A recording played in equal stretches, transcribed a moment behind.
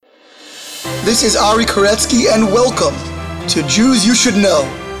This is Ari Koretsky, and welcome to Jews You Should Know,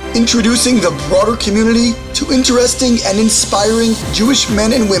 introducing the broader community to interesting and inspiring Jewish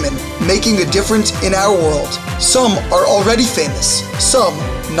men and women making a difference in our world. Some are already famous, some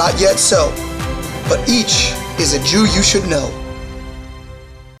not yet so, but each is a Jew you should know.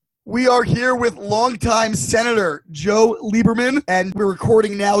 We are here with longtime Senator Joe Lieberman, and we're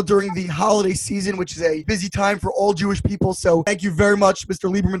recording now during the holiday season, which is a busy time for all Jewish people. So thank you very much, Mr.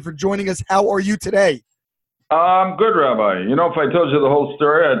 Lieberman, for joining us. How are you today? I'm good, Rabbi. You know, if I told you the whole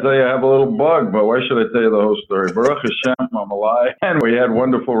story, I'd tell you I have a little bug, but why should I tell you the whole story? Baruch Hashem, I'm alive, and we had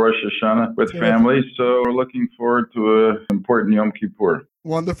wonderful Rosh Hashanah with family, so we're looking forward to an important Yom Kippur.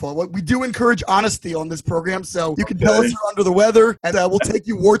 Wonderful. Well, we do encourage honesty on this program, so you can tell us you're under the weather, and we'll take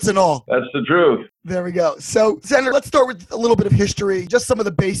you warts and all. That's the truth. There we go. So, Senator, let's start with a little bit of history, just some of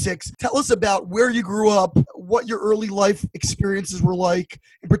the basics. Tell us about where you grew up, what your early life experiences were like,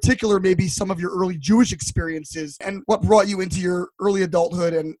 in particular, maybe some of your early Jewish experiences, and what brought you into your early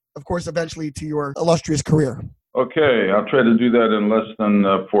adulthood and, of course, eventually to your illustrious career. Okay, I'll try to do that in less than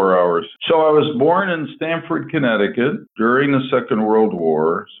 4 hours. So I was born in Stamford, Connecticut during the Second World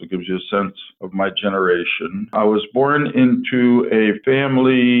War, so it gives you a sense of my generation. I was born into a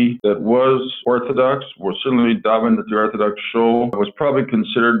family that was Orthodox, was certainly davened at the Orthodox shul. I was probably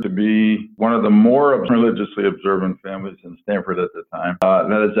considered to be one of the more religiously observant families in Stamford at the time.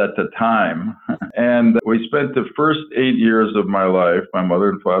 That is at the time. And we spent the first 8 years of my life, my mother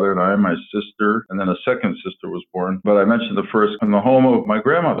and father and I, my sister, and then a second sister was born. But I mentioned the first in the home of my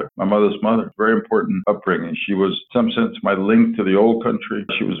grandmother, my mother's mother. Very important upbringing. She was, in some sense, my link to the old country.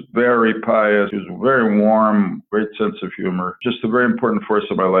 She was very pious. She was very warm, great sense of humor. Just a very important force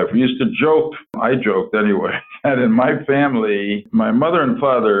of my life. We used to joke, I joked anyway, that in my family, my mother and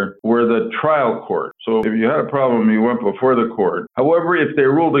father were the trial court. So if you had a problem, you went before the court. However, if they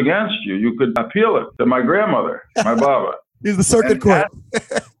ruled against you, you could appeal it to my grandmother, my Baba. He's the circuit court.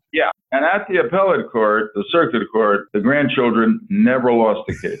 Yeah, and at the appellate court, the circuit court, the grandchildren never lost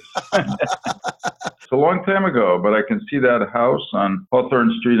a case. It's a long time ago, but I can see that house on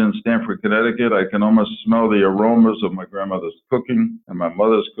Hawthorne Street in Stamford, Connecticut. I can almost smell the aromas of my grandmother's cooking and my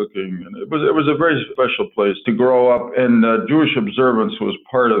mother's cooking. And it was a very special place to grow up, and Jewish observance was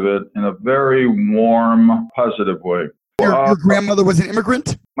part of it in a very warm, positive way. Your grandmother was an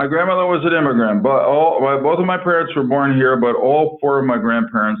immigrant? My grandmother was an immigrant, but both of my parents were born here, but all four of my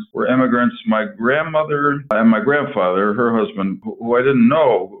grandparents were immigrants. My grandmother and my grandfather, her husband, who I didn't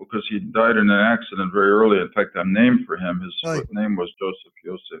know because he died in an accident very early. In fact, I'm named for him. His name was Joseph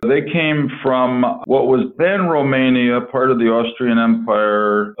Yosef. They came from what was then Romania, part of the Austrian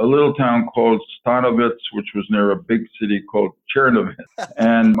Empire, a little town called Stanovic, which was near a big city called Chernovic.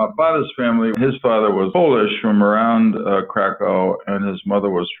 And my father's family, his father was Polish from around Krakow, and his mother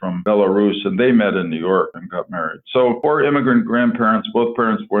was from Belarus, and they met in New York and got married. So 4 immigrant grandparents, both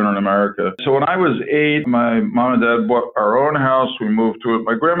parents born in America. So when I was 8, my mom and dad bought our own house. We moved to it.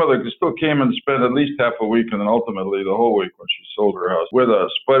 My grandmother still came and spent at least half a week, and then ultimately the whole week when she sold her house with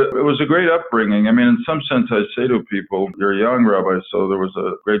us. But it was a great upbringing. I mean, in some sense, I say to people, you're young, Rabbi, so there was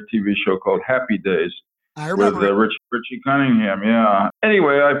a great TV show called Happy Days. I remember with Richie Cunningham, yeah.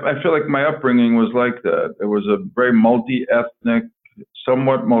 Anyway, I feel like my upbringing was like that. It was a very multi-ethnic,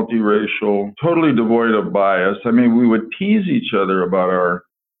 somewhat multiracial, totally devoid of bias. I mean, we would tease each other about our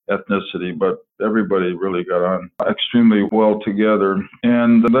ethnicity, but everybody really got on extremely well together.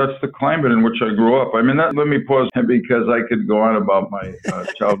 And that's the climate in which I grew up. I mean, let me pause because I could go on about my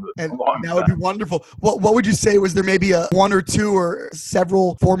childhood. And that would be wonderful. What would you say? Was there maybe one or two or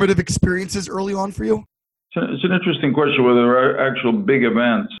several formative experiences early on for you? It's an interesting question whether there are actual big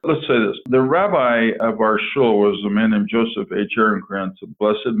events. Let's say this. The rabbi of our shul was a man named Joseph H. Ehrenkrantz, of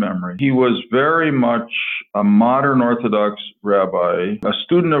blessed memory. He was very much a modern Orthodox rabbi, a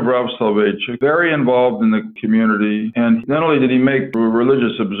student of Rav Soloveitchik, very involved in the community. And not only did he make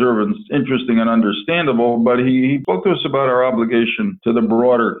religious observance interesting and understandable, but he spoke to us about our obligation to the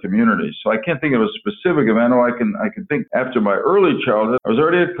broader community. So I can't think of a specific event. I can think after my early childhood. I was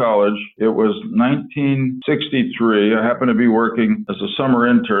already at college. It was 1963. I happened to be working as a summer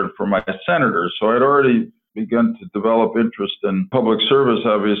intern for my senator, so I'd already begun to develop interest in public service,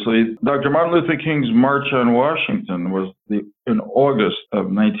 obviously. Dr. Martin Luther King's March on Washington was in August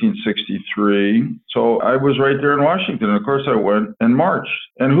of 1963. So I was right there in Washington. And of course, I went and marched.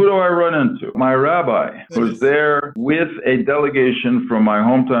 And who do I run into? My rabbi was there with a delegation from my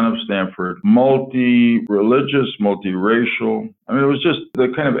hometown of Stamford, multi-religious, multiracial. I mean, it was just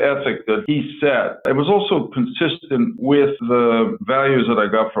the kind of ethic that he set. It was also consistent with the values that I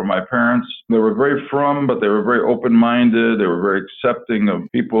got from my parents. They were very frum, but they were very open-minded. They were very accepting of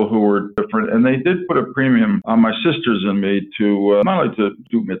people who were different. And they did put a premium on my sisters and me to not only to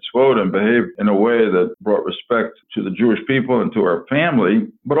do mitzvot and behave in a way that brought respect to the Jewish people and to our family,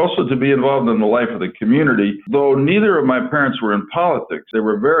 but also to be involved in the life of the community. Though neither of my parents were in politics, they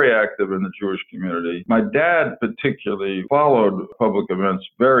were very active in the Jewish community. My dad particularly followed public events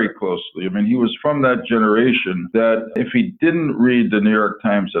very closely. I mean, he was from that generation that if he didn't read the New York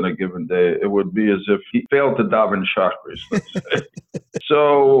Times on a given day, it would be as if he failed to daven Shachris, let's say.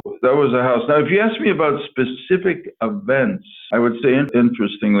 So that was a house. Now, if you ask me about specific events, I would say,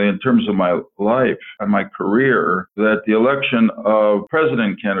 interestingly, in terms of my life and my career, that the election of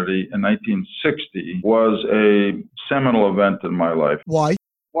President Kennedy in 1960 was a seminal event in my life. Why?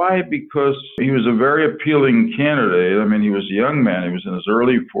 Why? Because he was a very appealing candidate. I mean, he was a young man. He was in his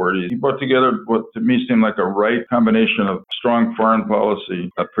early 40s. He brought together what to me seemed like a right combination of strong foreign policy,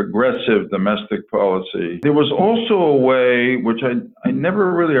 a progressive domestic policy. There was also a way, which I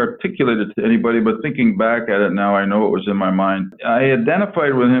never really articulated to anybody, but thinking back at it now, I know it was in my mind. I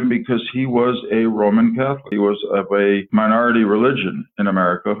identified with him because he was a Roman Catholic. He was of a minority religion in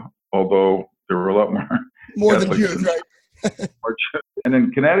America, although there were a lot more than Jews, right? And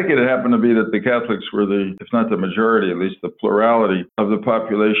in Connecticut, it happened to be that the Catholics were if not the majority, at least the plurality of the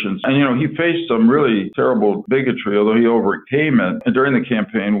population. And, he faced some really terrible bigotry, although he overcame it. And during the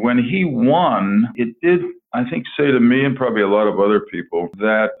campaign, when he won, it did, I think, say to me and probably a lot of other people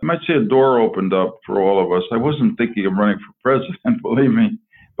that, I might say, a door opened up for all of us. I wasn't thinking of running for president, believe me.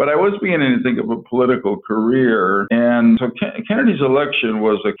 But I was beginning to think of a political career. And so Kennedy's election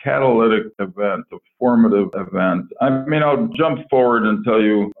was a catalytic event, a formative event. I mean, I'll jump forward and tell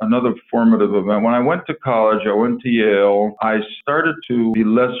you another formative event. When I went to college, I went to Yale, I started to be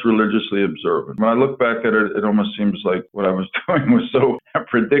less religiously observant. When I look back at it, it almost seems like what I was doing was so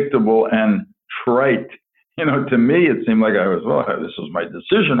predictable and trite. To me, it seemed like this was my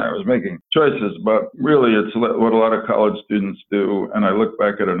decision. I was making choices, but really it's what a lot of college students do. And I look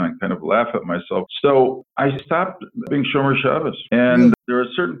back at it and I kind of laugh at myself. So I stopped being Shomer Shabbos. And there are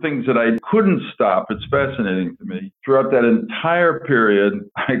certain things that I couldn't stop. It's fascinating to me. Throughout that entire period,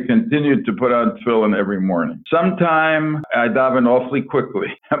 I continued to put on tefillin every morning. Sometime I davened awfully quickly,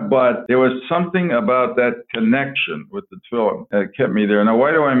 but there was something about that connection with the tefillin that kept me there. Now,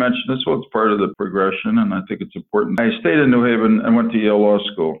 why do I mention this? Well, it's part of the progression, and I think it's important. I stayed in New Haven and went to Yale Law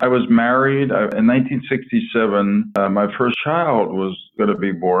School. I was married. In 1967, my first child was going to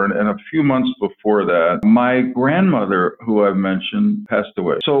be born, and a few months before that, my grandmother, who I've mentioned, passed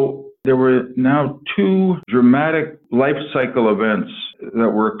away. So there were now two dramatic life cycle events that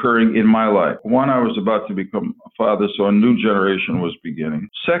were occurring in my life. One, I was about to become a father, so a new generation was beginning.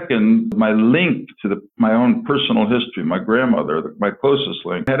 Second, my link to my own personal history, my grandmother, my closest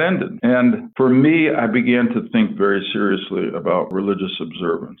link, had ended. And for me, I began to think very seriously about religious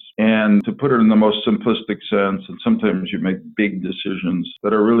observance. And to put it in the most simplistic sense, and sometimes you make big decisions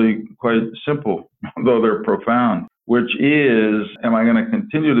that are really quite simple, though they're profound, which is, am I going to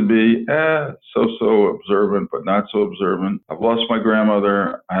continue to be so observant, but not so observant? I've lost my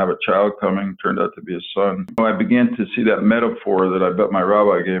grandmother. I have a child coming, turned out to be a son. I began to see that metaphor that I bet my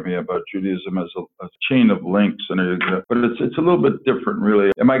rabbi gave me about Judaism as a chain of links. But it's a little bit different,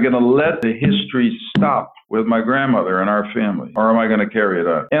 really. Am I going to let the history stop with my grandmother and our family, or am I going to carry it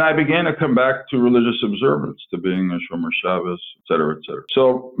on? And I began to come back to religious observance, to being a Shomer Shabbos, et cetera, et cetera.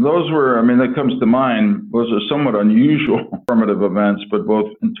 So those were, that comes to mind, those are somewhat unusual formative events, but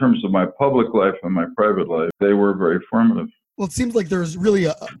both in terms of my public life and my private life, they were very formative. Well, it seems like there's really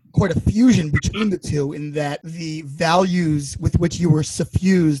quite a fusion between the two, in that the values with which you were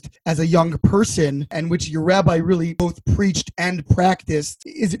suffused as a young person and which your rabbi really both preached and practiced.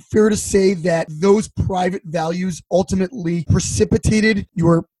 Is it fair to say that those private values ultimately precipitated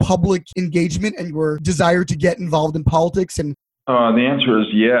your public engagement and your desire to get involved in politics? And the answer is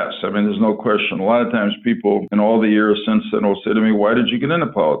yes. There's no question. A lot of times people in all the years since then will say to me, why did you get into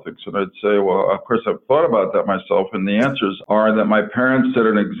politics? And I'd say, well, of course, I've thought about that myself. And the answers are that my parents set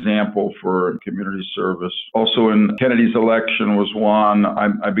an example for community service. Also in Kennedy's election was one.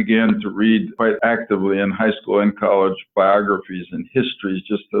 I began to read quite actively in high school and college biographies and histories,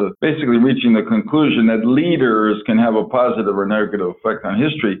 just to basically reaching the conclusion that leaders can have a positive or negative effect on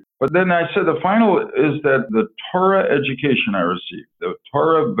history. But then I said the final is that the Torah education I received, the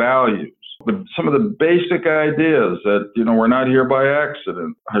Torah values some of the basic ideas that, we're not here by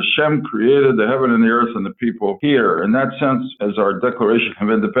accident. Hashem created the heaven and the earth and the people here. In that sense, as our Declaration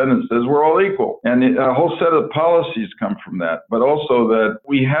of Independence says, we're all equal. And a whole set of policies come from that, but also that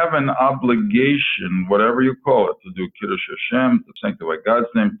we have an obligation, whatever you call it, to do Kiddush Hashem, to sanctify God's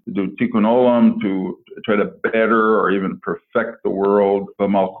name, to do Tikkun Olam, to try to better or even perfect the world, the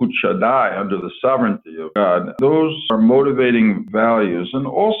Malchut Shaddai, under the sovereignty of God. Those are motivating values. And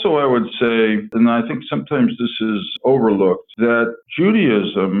also, I would say, and I think sometimes this is overlooked, that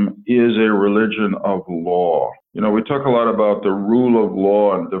Judaism is a religion of law. We talk a lot about the rule of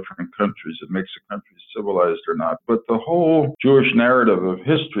law in different countries. It makes a country civilized or not. But the whole Jewish narrative of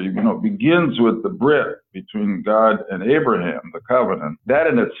history, begins with the Brit between God and Abraham, the covenant. That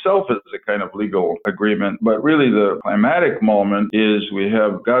in itself is a kind of legal agreement. But really the climatic moment is we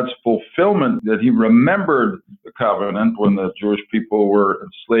have God's fulfillment that he remembered the covenant when the Jewish people were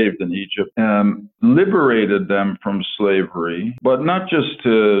enslaved in Egypt and liberated them from slavery, but not just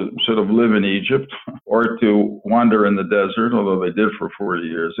to sort of live in Egypt or to wander in the desert, although they did for 40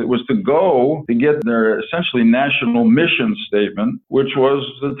 years. It was to go to get their essentially national mission statement, which was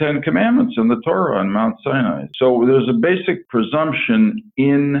the Ten Commandments in the Torah on Mount Sinai. So there's a basic presumption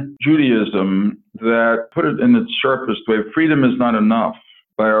in Judaism that, put it in its sharpest way, freedom is not enough.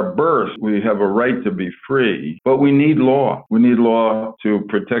 By our birth, we have a right to be free, but we need law. We need law to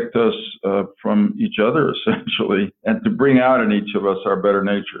protect us from each other, essentially, and to bring out in each of us our better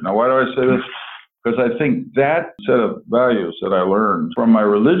nature. Now, why do I say this? Because I think that set of values that I learned from my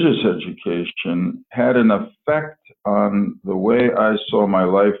religious education had an effect on the way I saw my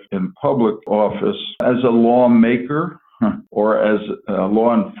life in public office as a lawmaker or as a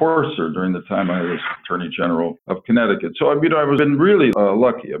law enforcer during the time I was Attorney General of Connecticut. So, I've been really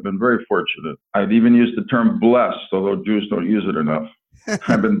lucky. I've been very fortunate. I'd even used the term blessed, although Jews don't use it enough.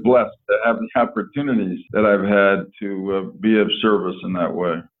 I've been blessed to have the opportunities that I've had to be of service in that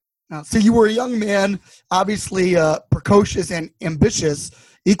way. So you were a young man, obviously precocious and ambitious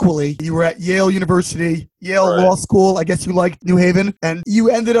equally. You were at Yale University, Yale Law School. I guess you liked New Haven. And you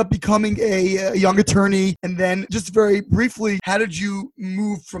ended up becoming a young attorney. And then just very briefly, how did you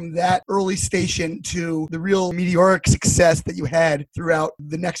move from that early station to the real meteoric success that you had throughout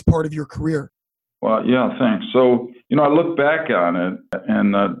the next part of your career? Well, yeah, thanks. So, I look back on it,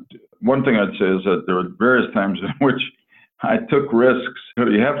 and one thing I'd say is that there were various times in which I took risks.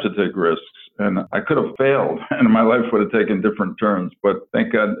 You have to take risks. And I could have failed, and my life would have taken different turns. But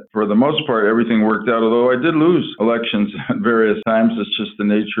thank God, for the most part, everything worked out, although I did lose elections at various times. It's just the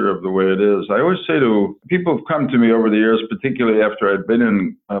nature of the way it is. I always say to people who've come to me over the years, particularly after I'd been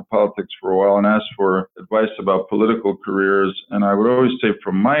in politics for a while, and asked for advice about political careers. And I would always say,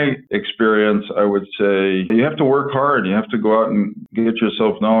 from my experience, I would say, you have to work hard. You have to go out and get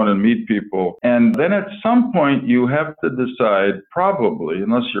yourself known and meet people. And then at some point, you have to decide, probably,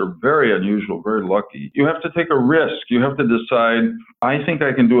 unless you're very unusual, very lucky, you have to take a risk. You have to decide, I think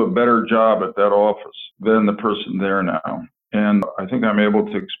I can do a better job at that office than the person there now. And I think I'm able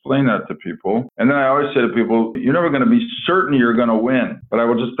to explain that to people. And then I always say to people, you're never going to be certain you're going to win. But I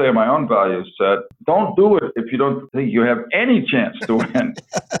will just say my own value set, don't do it if you don't think you have any chance to win.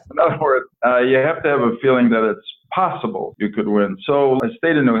 In other words, you have to have a feeling that it's possible you could win. So I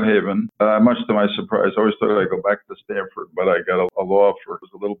stayed in New Haven, much to my surprise. I always thought I'd go back to Stanford, but I got a law offer. It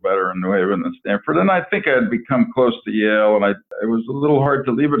was a little better in New Haven than Stanford. And I think I had become close to Yale, and it was a little hard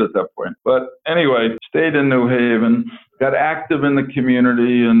to leave it at that point. But anyway, stayed in New Haven, got active in the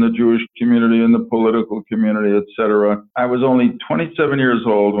community, in the Jewish community, in the political community, etc. I was only 27 years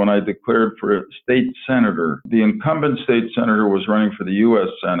old when I declared for a state senator. The incumbent state senator was running for the U.S.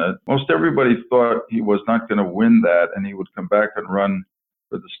 Senate. Most everybody thought he was not going to win that, and he would come back and run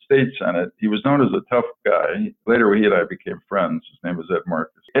for the state Senate. He was known as a tough guy. Later, he and I became friends. His name was Ed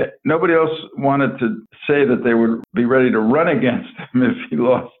Marcus. Nobody else wanted to say that they would be ready to run against him if he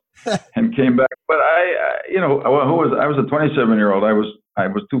lost and came back. But I was a 27-year-old. I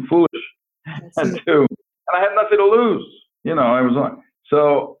was too foolish and I had nothing to lose. I was on.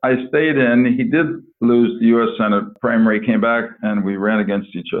 So I stayed in. He did lose the U.S. Senate primary, came back, and we ran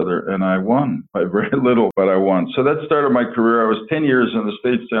against each other, and I won by very little, but I won. So that started my career. I was 10 years in the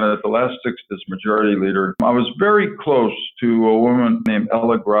state Senate, the last 6 as majority leader. I was very close to a woman named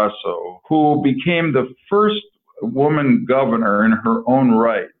Ella Grasso, who became the first woman governor in her own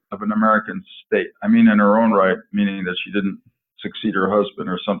right of an American state. I mean, in her own right, meaning that she didn't succeed her husband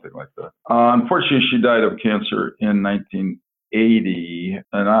or something like that. Unfortunately, she died of cancer in 80,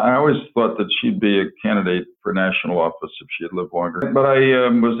 and I always thought that she'd be a candidate for national office if she had lived longer. But I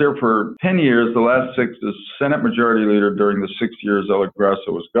was there for 10 years, the last 6 as Senate Majority Leader during the 6 years Ella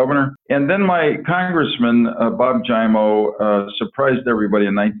Grasso was governor. And then my congressman, Bob Jimo, surprised everybody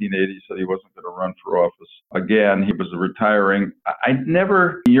in 1980, said he wasn't going to run for office again. He was retiring. I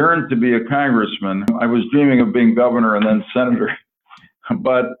never yearned to be a congressman. I was dreaming of being governor and then senator.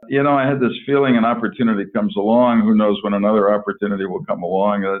 But, I had this feeling an opportunity comes along. Who knows when another opportunity will come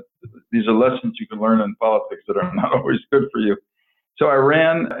along? These are lessons you can learn in politics that are not always good for you. So I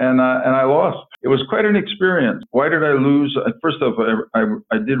ran and I lost. It was quite an experience. Why did I lose? First off,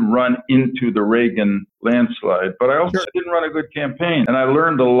 I did run into the Reagan landslide, but I also didn't run a good campaign. And I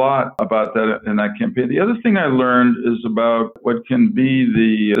learned a lot about that in that campaign. The other thing I learned is about what can be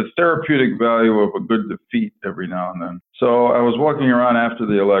the therapeutic value of a good defeat every now and then. So I was walking around after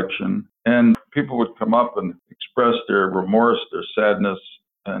the election, and people would come up and express their remorse, their sadness.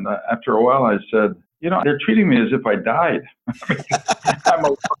 And after a while, I said, they're treating me as if I died.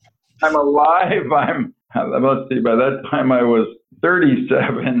 I'm alive. Let's see, by that time I was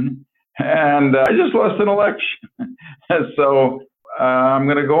 37, and I just lost an election. So I'm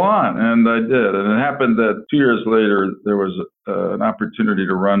going to go on, and I did. And it happened that 2 years later, there was an opportunity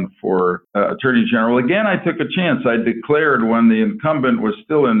to run for Attorney General. Again, I took a chance. I declared when the incumbent was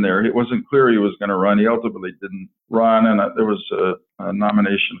still in there. It wasn't clear he was going to run. He ultimately didn't run, and there was a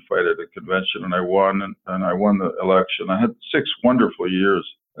nomination fight at a convention, and I won, and I won the election. I had 6 wonderful years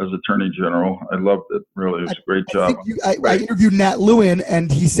as Attorney General. I loved it, really. It was a great job. I interviewed Nat Lewin,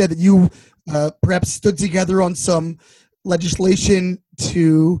 and he said that you perhaps stood together on some legislation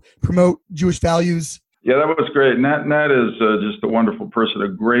to promote Jewish values. Yeah, that was great. Nat is just a wonderful person, a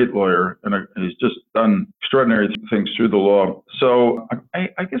great lawyer, and he's just done extraordinary things through the law. So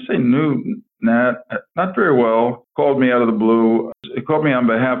I guess I knew Nat not very well, called me out of the blue. He called me on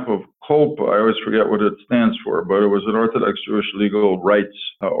behalf of COLPA. I always forget what it stands for, but it was an Orthodox Jewish legal rights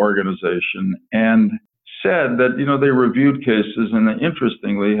organization, and said that, they reviewed cases and they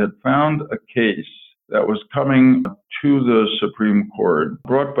interestingly had found a case that was coming to the Supreme Court,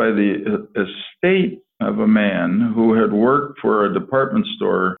 brought by the estate of a man who had worked for a department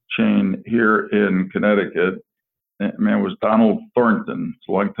store chain here in Connecticut. That man was Donald Thornton. It's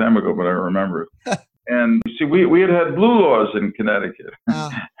a long time ago, but I remember it. And see, we had blue laws in Connecticut,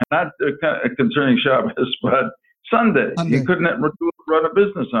 not concerning Shabbos, but Sunday. You couldn't run a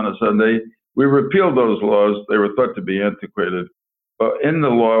business on a Sunday. We repealed those laws. They were thought to be antiquated. In the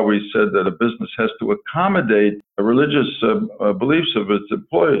law, we said that a business has to accommodate the religious beliefs of its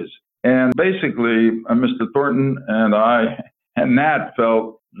employees. And basically, Mr. Thornton and I and Nat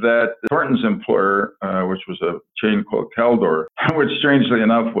felt that Thornton's employer, which was a chain called Caldor, which strangely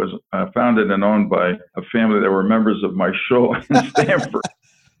enough was founded and owned by a family that were members of my show in Stanford,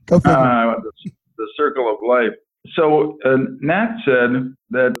 the Circle of Life. So Nat said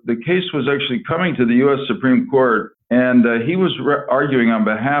that the case was actually coming to the U.S. Supreme Court, and he was arguing on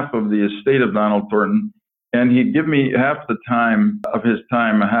behalf of the estate of Donald Thornton, and he'd give me half the time of his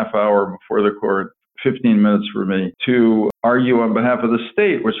time, a half hour before the court, 15 minutes for me, to argue on behalf of the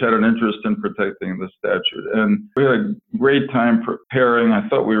state, which had an interest in protecting the statute. And we had a great time preparing. I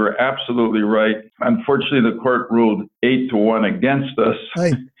thought we were absolutely right. Unfortunately, the court ruled 8-1 against us.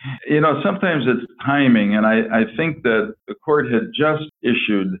 Right. Sometimes it's timing, and I think that the court had just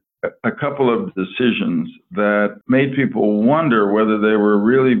issued a couple of decisions that made people wonder whether they were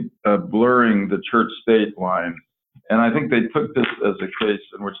really blurring the church-state line. And I think they took this as a case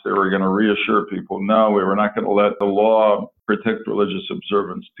in which they were going to reassure people, no, we were not going to let the law protect religious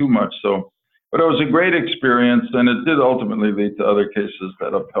observance too much. But it was a great experience, and it did ultimately lead to other cases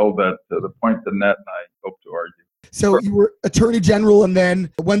that upheld that to the point that Nat and I hope to argue. So you were Attorney General, and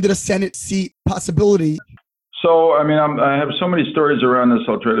then when did a Senate seat possibility? So, I have so many stories around this,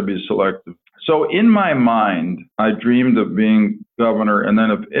 I'll try to be selective. So in my mind, I dreamed of being governor, and then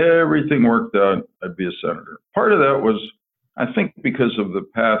if everything worked out, I'd be a senator. Part of that was, I think, because of the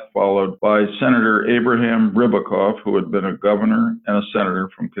path followed by Senator Abraham Ribicoff, who had been a governor and a senator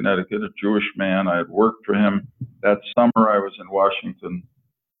from Connecticut, a Jewish man. I had worked for him. That summer, I was in Washington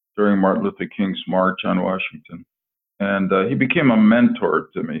during Martin Luther King's March on Washington. And he became a mentor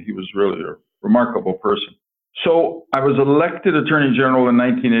to me. He was really a remarkable person. So I was elected Attorney General in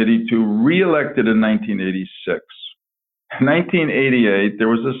 1982, reelected in 1986. In 1988, there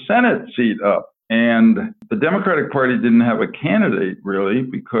was a Senate seat up, and the Democratic Party didn't have a candidate, really,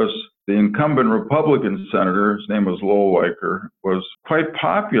 because the incumbent Republican senator, his name was Lowell Weicker, was quite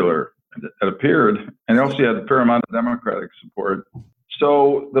popular, it appeared, and also had a fair amount of Democratic support.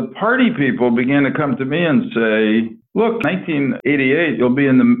 So the party people began to come to me and say, look, 1988, you'll be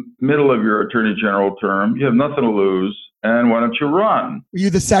in the middle of your attorney general term. You have nothing to lose. And why don't you run? Were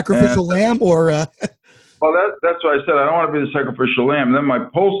you the sacrificial lamb or? Well, that's why I said I don't want to be the sacrificial lamb. And then my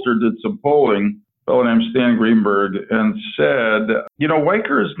pollster did some polling, a fellow named Stan Greenberg, and said,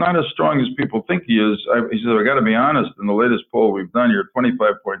 Weicker is not as strong as people think he is. He said, I got to be honest, in the latest poll we've done, you're 25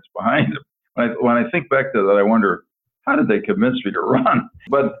 points behind him. When I think back to that, I wonder, how did they convince me to run?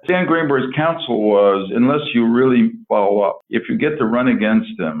 But Stan Greenberg's counsel was, unless you really follow up, if you get to run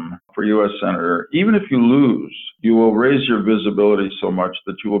against him for U.S. Senator, even if you lose, you will raise your visibility so much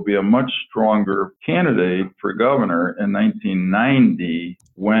that you will be a much stronger candidate for governor in 1990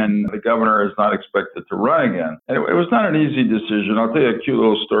 when the governor is not expected to run again. And it was not an easy decision. I'll tell you a cute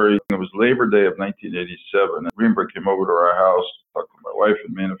little story. It was Labor Day of 1987. And Greenberg came over to our house, talked to my wife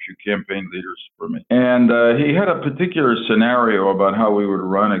and me and a few campaign leaders for me. And he had a particular scenario about how we would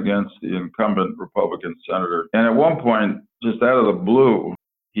run against the incumbent Republican senator. And at one point, just out of the blue,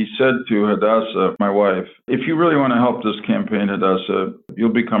 he said to Hadassah, my wife, if you really want to help this campaign, Hadassah,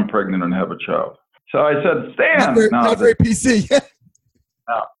 you'll become pregnant and have a child. So I said, Stan! Not very PC.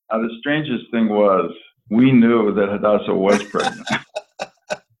 Now, the strangest thing was, we knew that Hadassah was pregnant.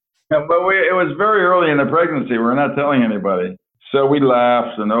 But it was very early in the pregnancy. We're not telling anybody. So we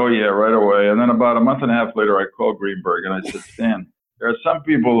laughed and, oh, yeah, right away. And then about a month and a half later, I called Greenberg and I said, Stan, there are some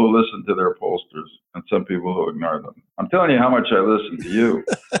people who listen to their pollsters and some people who ignore them. I'm telling you how much I listen to you.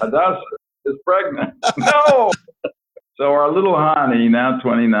 Hadassah is pregnant. No! So our little Hani, now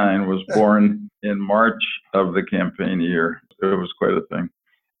 29, was born in March of the campaign year. It was quite a thing.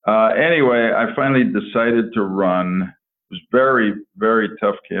 Anyway, I finally decided to run. It was very, very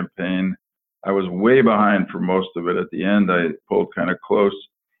tough campaign. I was way behind for most of it. At the end, I pulled kind of close.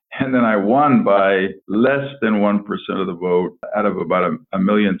 And then I won by less than 1% of the vote out of about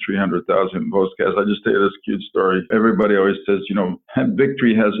 1,300,000 votes cast. I just tell you this cute story. Everybody always says,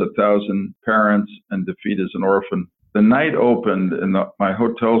 victory has 1,000 parents and defeat is an orphan. The night opened in my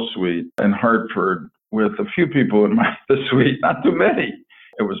hotel suite in Hartford with a few people in the suite, not too many.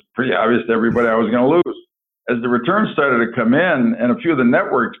 It was pretty obvious to everybody I was going to lose. As the returns started to come in, and a few of the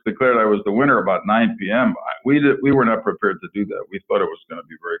networks declared I was the winner about 9 p.m., we were not prepared to do that. We thought it was going to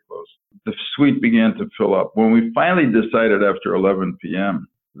be very close. The suite began to fill up. When we finally decided after 11 p.m.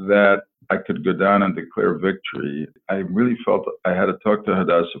 that I could go down and declare victory, I really felt I had to talk to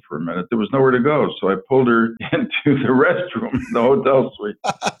Hadassah for a minute. There was nowhere to go, so I pulled her into the restroom in the hotel suite,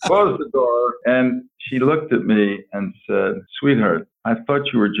 closed the door, and she looked at me and said, sweetheart, I thought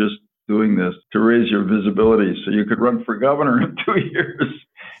you were just doing this to raise your visibility so you could run for governor in 2 years.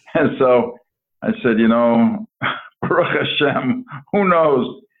 And so I said, Baruch Hashem, who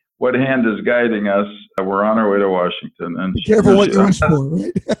knows what hand is guiding us? We're on our way to Washington. And be careful what you wish for,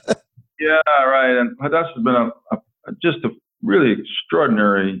 right? Yeah, right. And Hadassah has been just a really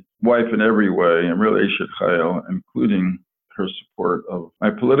extraordinary wife in every way, and really Eshet Chayil, including her support of my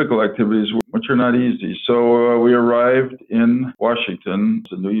political activities, which are not easy. So we arrived in Washington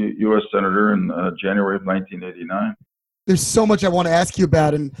as a new U.S. Senator in January of 1989. There's so much I want to ask you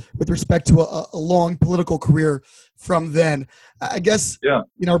about, and with respect to a long political career from then. I guess,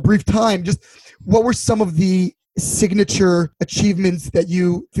 in our brief time, just what were some of the signature achievements that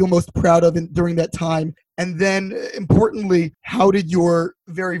you feel most proud of during that time? And then, importantly, how did your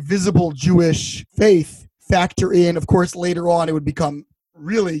very visible Jewish faith factor in? Of course, later on, it would become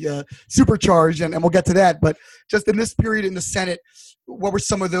really supercharged, and we'll get to that. But just in this period in the Senate, what were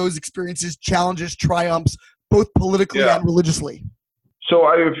some of those experiences, challenges, triumphs, both politically and religiously? So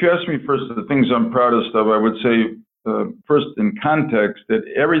if you ask me first the things I'm proudest of, I would say first in context that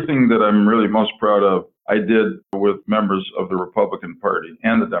everything that I'm really most proud of, I did with members of the Republican Party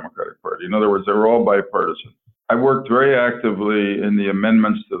and the Democratic Party. In other words, they were all bipartisan. I worked very actively in the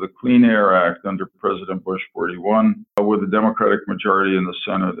amendments to the Clean Air Act under President Bush 41 with the Democratic majority in the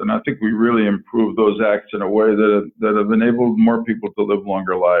Senate. And I think we really improved those acts in a way that have enabled more people to live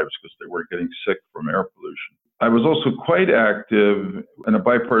longer lives because they weren't getting sick from air pollution. I was also quite active in a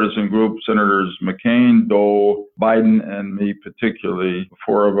bipartisan group, Senators McCain, Dole, Biden, and me particularly, the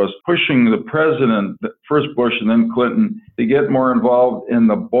four of us, pushing the president, first Bush and then Clinton, to get more involved in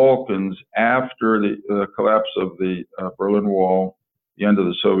the Balkans after the collapse of the Berlin Wall, the end of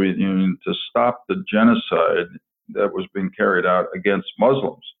the Soviet Union, to stop the genocide that was being carried out against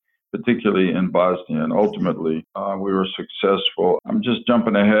Muslims, particularly in Bosnia. And ultimately, we were successful. I'm just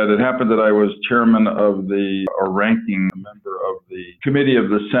jumping ahead. It happened that I was chairman of or ranking member of the committee of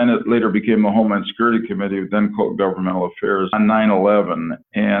the Senate, later became the Homeland Security Committee, then called Governmental Affairs, on 9/11.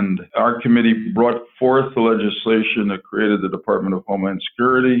 And And our committee brought forth the legislation that created the Department of Homeland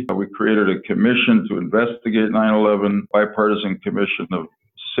Security. We created a commission to investigate 9/11, bipartisan commission of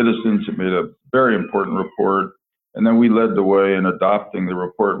citizens. It made a very important report. And then we led the way in adopting the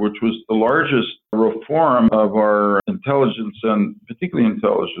report, which was the largest reform of our intelligence and particularly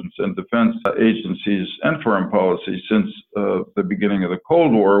intelligence and defense agencies and foreign policy since the beginning of the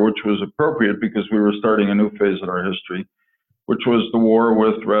Cold War, which was appropriate because we were starting a new phase in our history, which was the war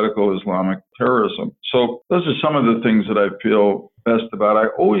with radical Islamic terrorism. So those are some of the things that I feel best about. I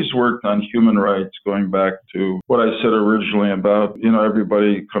always worked on human rights, going back to what I said originally about,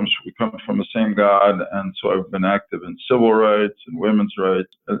 we come from the same God. And so I've been active in civil rights and women's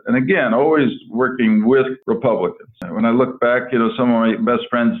rights. And again, always working with Republicans. When I look back, some of my best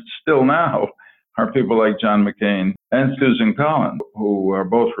friends still now are people like John McCain and Susan Collins, who are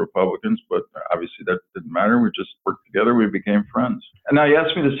both Republicans, but obviously that didn't matter. We just worked together. We became friends. And now you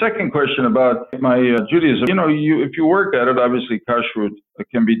asked me the second question about my Judaism. If you work at it, obviously kashrut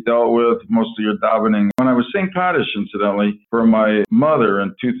can be dealt with, most of your davening. When I was saying Kaddish, incidentally, for my mother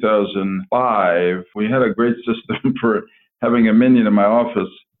in 2005, we had a great system for having a minyan in my office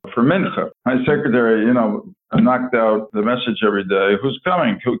for mincha. My secretary, knocked out the message every day, who's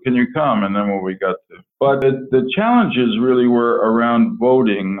coming? Can you come? And then when we got to. But the challenges really were around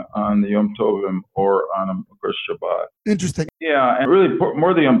voting on the Yom Tovim or on, of course, Shabbat. Interesting. Yeah, and really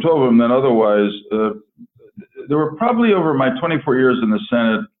more the Yom Tovim than otherwise. There were probably over my 24 years in the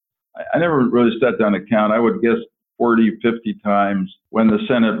Senate, I never really sat down to count. I would guess 40, 50 times when the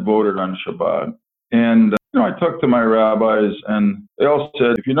Senate voted on Shabbat. And I talked to my rabbis, and they all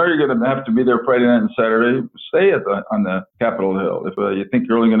said, if you know you're going to have to be there Friday night and Saturday, stay on the Capitol Hill. If you think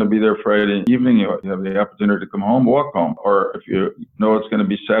you're only going to be there Friday evening, you have the opportunity to come home, walk home. Or if you know it's going to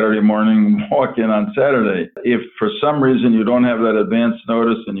be Saturday morning, walk in on Saturday. If for some reason you don't have that advance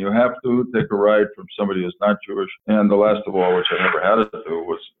notice and you have to take a ride from somebody who's not Jewish, and the last of all, which I never had to do,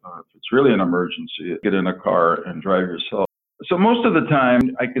 was if it's really an emergency, get in a car and drive yourself. So most of the time,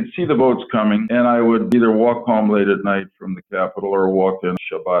 I could see the votes coming, and I would either walk home late at night from the Capitol or walk in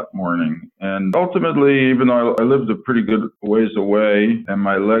Shabbat morning. And ultimately, even though I lived a pretty good ways away, and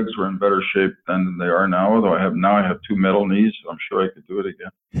my legs were in better shape than they are now, although I have 2 metal knees, so I'm sure I could do it again.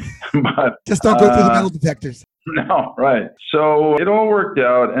 But just don't go through the metal detectors. No, right. So it all worked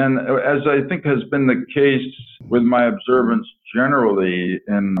out. And as I think has been the case with my observance generally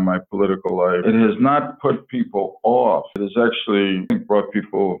in my political life, it has not put people off. It has actually, I think, brought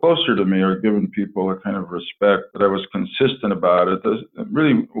people closer to me or given people a kind of respect that I was consistent about it.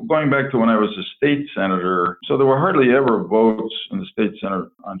 Really, going back to when I was a state senator, so there were hardly ever votes in the state senate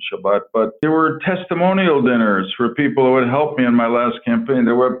on Shabbat, but there were testimonial dinners for people who would help me in my last campaign.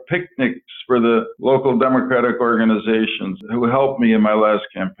 There were picnics for the local Democratic organizations who helped me in my last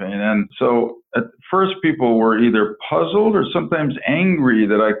campaign. And so at first, people were either puzzled or sometimes angry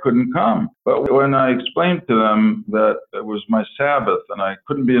that I couldn't come. But when I explained to them that it was my Sabbath and I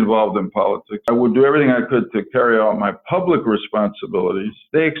couldn't be involved in politics, I would do everything I could to carry out my public responsibilities,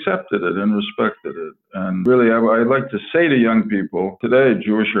 they accepted it and respected it. And really, I'd like to say to young people today,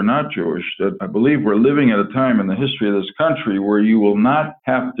 Jewish or not Jewish, that I believe we're living at a time in the history of this country where you will not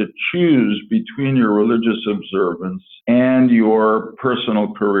have to choose between your religious observance and your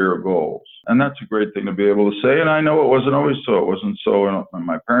personal career goals. And that's a great thing to be able to say. And I know it wasn't always so. It wasn't so in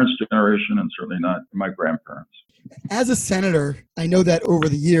my parents' generation and certainly not in my grandparents. As a senator, I know that over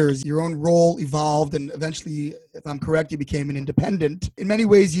the years, your own role evolved and eventually, if I'm correct, you became an independent. In many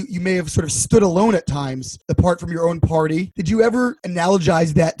ways, you may have sort of stood alone at times, apart from your own party. Did you ever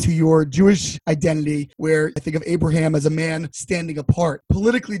analogize that to your Jewish identity, where I think of Abraham as a man standing apart?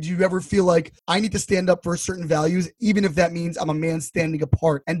 Politically, do you ever feel like I need to stand up for certain values, even if that means I'm a man standing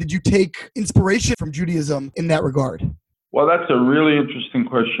apart? And did you take inspiration from Judaism in that regard? Well, that's a really interesting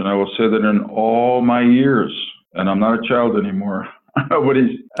question. I will say that in all my years, and I'm not a child anymore,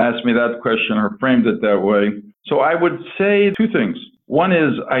 nobody's asked me that question or framed it that way. So I would say 2 things. One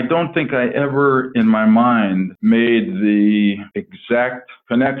is, I don't think I ever in my mind made the exact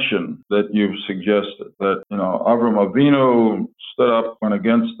connection that you've suggested, that, Avram Avinu stood up, went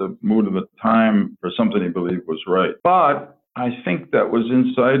against the mood of the time for something he believed was right. But I think that was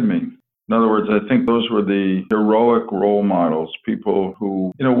inside me. In other words, I think those were the heroic role models, people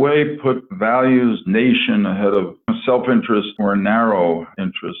who, in a way, put values, nation ahead of self-interest or narrow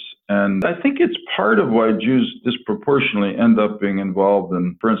interests. And I think it's part of why Jews disproportionately end up being involved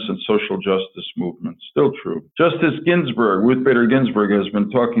in, for instance, social justice movements. Still true. Justice Ginsburg, Ruth Bader Ginsburg, has been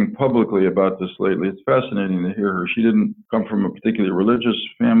talking publicly about this lately. It's fascinating to hear her. She didn't come from a particularly religious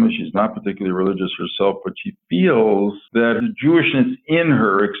family. She's not particularly religious herself, but she feels that the Jewishness in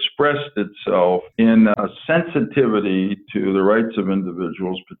her expressed itself in a sensitivity to the rights of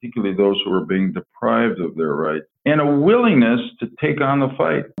individuals, particularly those who are being deprived of their rights, and a willingness to take on the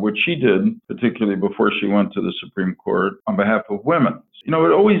fight, which she did, particularly before she went to the Supreme Court on behalf of women. You know,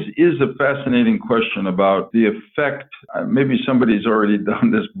 it always is a fascinating question about the effect, maybe somebody's already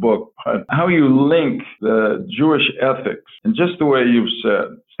done this book, but how you link the Jewish ethics, and just the way you've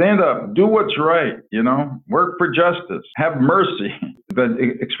said, stand up, do what's right, you know, work for justice, have mercy, that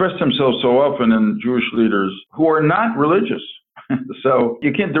express themselves so often in Jewish leaders who are not religious. So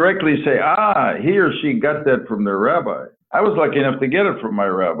you can't directly say, he or she got that from their rabbi. I was lucky enough to get it from my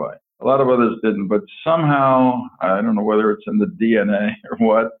rabbi. A lot of others didn't, but somehow, I don't know whether it's in the DNA or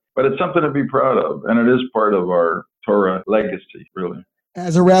what, but it's something to be proud of, and it is part of our Torah legacy, really.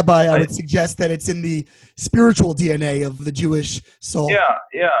 As a rabbi, I would suggest that it's in the spiritual DNA of the Jewish soul.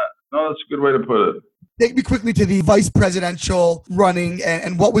 Yeah. No, that's a good way to put it. Take me quickly to the vice presidential running,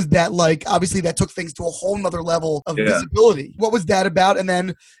 and what was that like? Obviously, that took things to a whole nother level of visibility. What was that about? And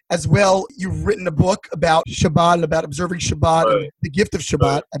then, as well, you've written a book about Shabbat and about observing Shabbat, and the gift of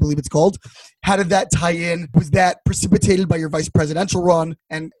Shabbat, I believe it's called. How did that tie in? Was that precipitated by your vice presidential run?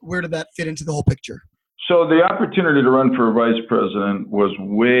 And where did that fit into the whole picture? So the opportunity to run for vice president was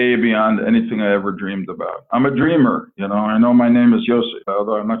way beyond anything I ever dreamed about. I'm a dreamer, you know. I know my name is Yossi,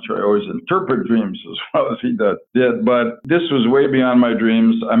 although I'm not sure I always interpret dreams as well as he did. But this was way beyond my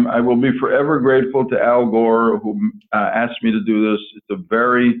dreams. I will be forever grateful to Al Gore, who asked me to do this. It's a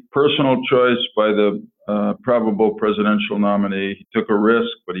very personal choice by the probable presidential nominee. He took a risk,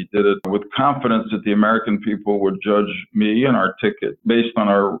 but he did it with confidence that the American people would judge me and our ticket based on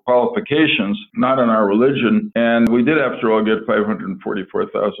our qualifications, not on our religion. And we did, after all, get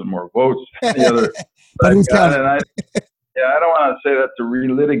 544,000 more votes than the other. I don't want to say that to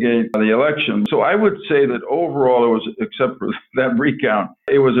relitigate the election. So I would say that overall, it was, except for that recount,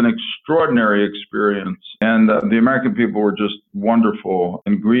 it was an extraordinary experience. And the American people were just wonderful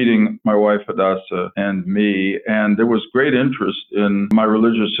in greeting my wife, Hadassah, and me. And there was great interest in my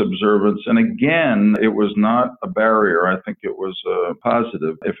religious observance. And again, it was not a barrier. I think it was a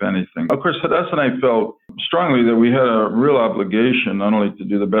positive, if anything. Of course, Hadassah and I felt strongly that we had a real obligation not only to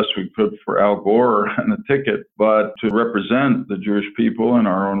do the best we could for Al Gore and the ticket, but to represent the Jewish people and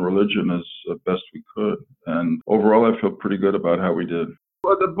our own religion as best we could. And overall, I feel pretty good about how we did.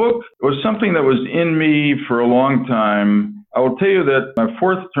 Well, the book was something that was in me for a long time. I will tell you that my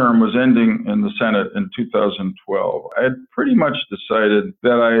fourth term was ending in the Senate in 2012. I had pretty much decided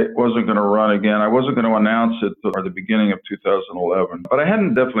that I wasn't going to run again. I wasn't going to announce it at the beginning of 2011. But I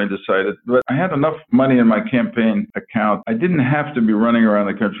hadn't definitely decided. But I had enough money in my campaign account. I didn't have to be running around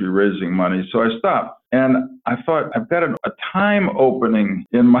the country raising money. So I stopped. And I thought, I've got a time opening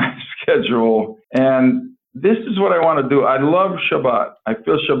in my schedule. And this is what I want to do. I love Shabbat. I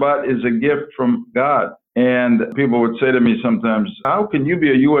feel Shabbat is a gift from God. And people would say to me sometimes, how can you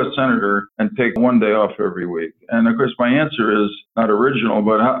be a U.S. Senator and take one day off every week? And of course, my answer is not original,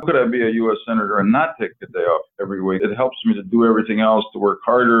 but how could I be a U.S. Senator and not take a day off every week? It helps me to do everything else, to work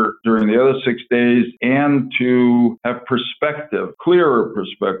harder during the other 6 days, and to have perspective, clearer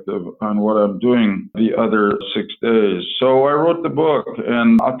perspective on what I'm doing the other 6 days. So I wrote the book,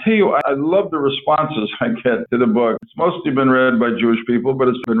 and I'll tell you, I love the responses I get to the book. It's mostly been read by Jewish people, but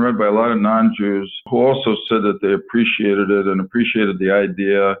it's been read by a lot of non-Jews who also said that they appreciated it and appreciated the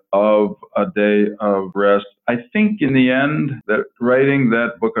idea of a day of rest. I think in the end that writing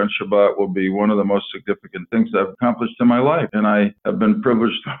that book on Shabbat will be one of the most significant things I've accomplished in my life. And I have been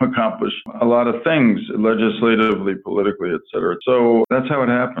privileged to accomplish a lot of things legislatively, politically, etc. So that's how it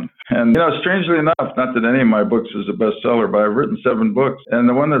happened. And, you know, strangely enough, not that any of my books is a bestseller, but I've written 7 books. And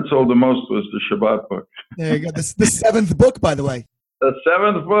the one that sold the most was the Shabbat book. There you go. The 7th book, by the way. The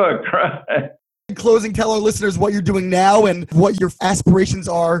 7th book, right? In closing, tell our listeners what you're doing now and what your aspirations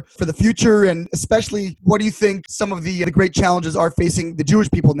are for the future, and especially what do you think some of the great challenges are facing the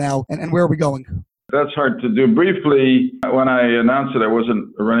Jewish people now, and where are we going? That's hard to do. Briefly, when I announced that I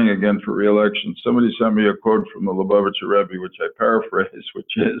wasn't running again for re-election, somebody sent me a quote from the Lubavitcher Rebbe, which I paraphrase,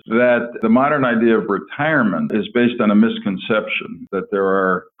 which is that the modern idea of retirement is based on a misconception that there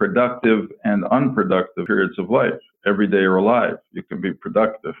are productive and unproductive periods of life. Every day you're alive, you can be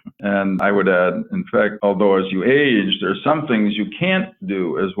productive. And I would add, in fact, although as you age, there are some things you can't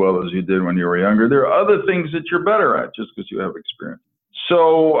do as well as you did when you were younger. There are other things that you're better at just because you have experience.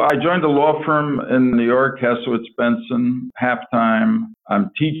 So I joined a law firm in New York, Kasowitz Benson, half-time.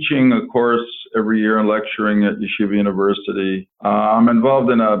 I'm teaching a course every year and lecturing at Yeshiva University. I'm involved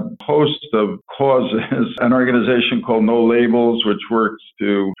in a host of causes, an organization called No Labels, which works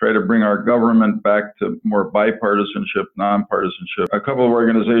to try to bring our government back to more bipartisanship, nonpartisanship. A couple of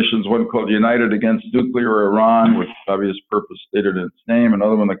organizations, one called United Against Nuclear Iran, with obvious purpose stated in its name,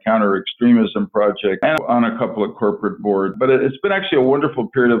 another one, the Counter Extremism Project, and on a couple of corporate boards. But it's been actually a wonderful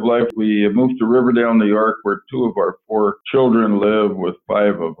period of life. We moved to Riverdale, New York, where 2 of our 4 children live, with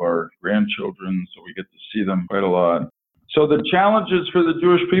 5 of our grandchildren, so we get to see them quite a lot. So the challenges for the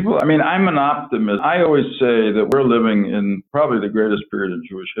Jewish people, I mean, I'm an optimist. I always say that we're living in probably the greatest period in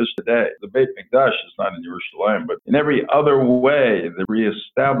Jewish history today. The Beit Mikdash is not in Yerushalayim, but in every other way, the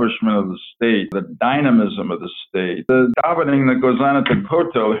reestablishment of the state, the dynamism of the state, the davening that goes on at the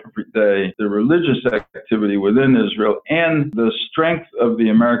Kotel every day, the religious activity within Israel, and the strength of the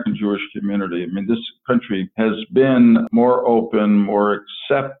American Jewish community. I mean, this country has been more open, more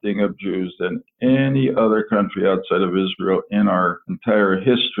accepting of Jews than any other country outside of Israel in our entire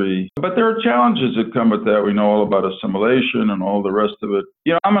history. But there are challenges that come with that. We know all about assimilation and all the rest of it.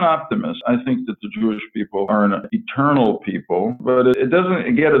 You know, I'm an optimist. I think that the Jewish people are an eternal people, but it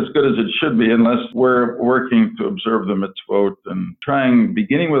doesn't get as good as it should be unless we're working to observe the mitzvot and trying,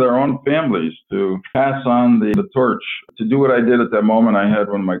 beginning with our own families, to pass on the torch, to do what I did at that moment I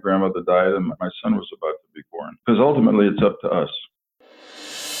had when my grandmother died and my son was about to be born. Because ultimately it's up to us.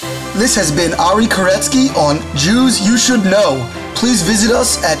 This has been Ari Koretsky on Jews You Should Know. Please visit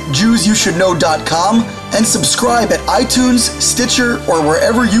us at JewsYouShouldKnow.com and subscribe at iTunes, Stitcher, or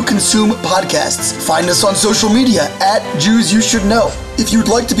wherever you consume podcasts. Find us on social media at Jews You Should Know. If you'd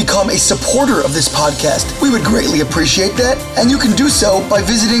like to become a supporter of this podcast, we would greatly appreciate that, and you can do so by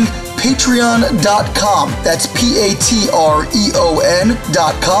visiting patreon.com. That's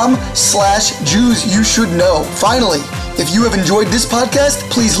patreon.com/JewsYouShouldKnow. Finally, if you have enjoyed this podcast,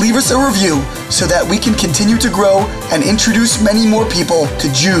 please leave us a review so that we can continue to grow and introduce many more people to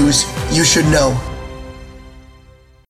Jews You Should Know.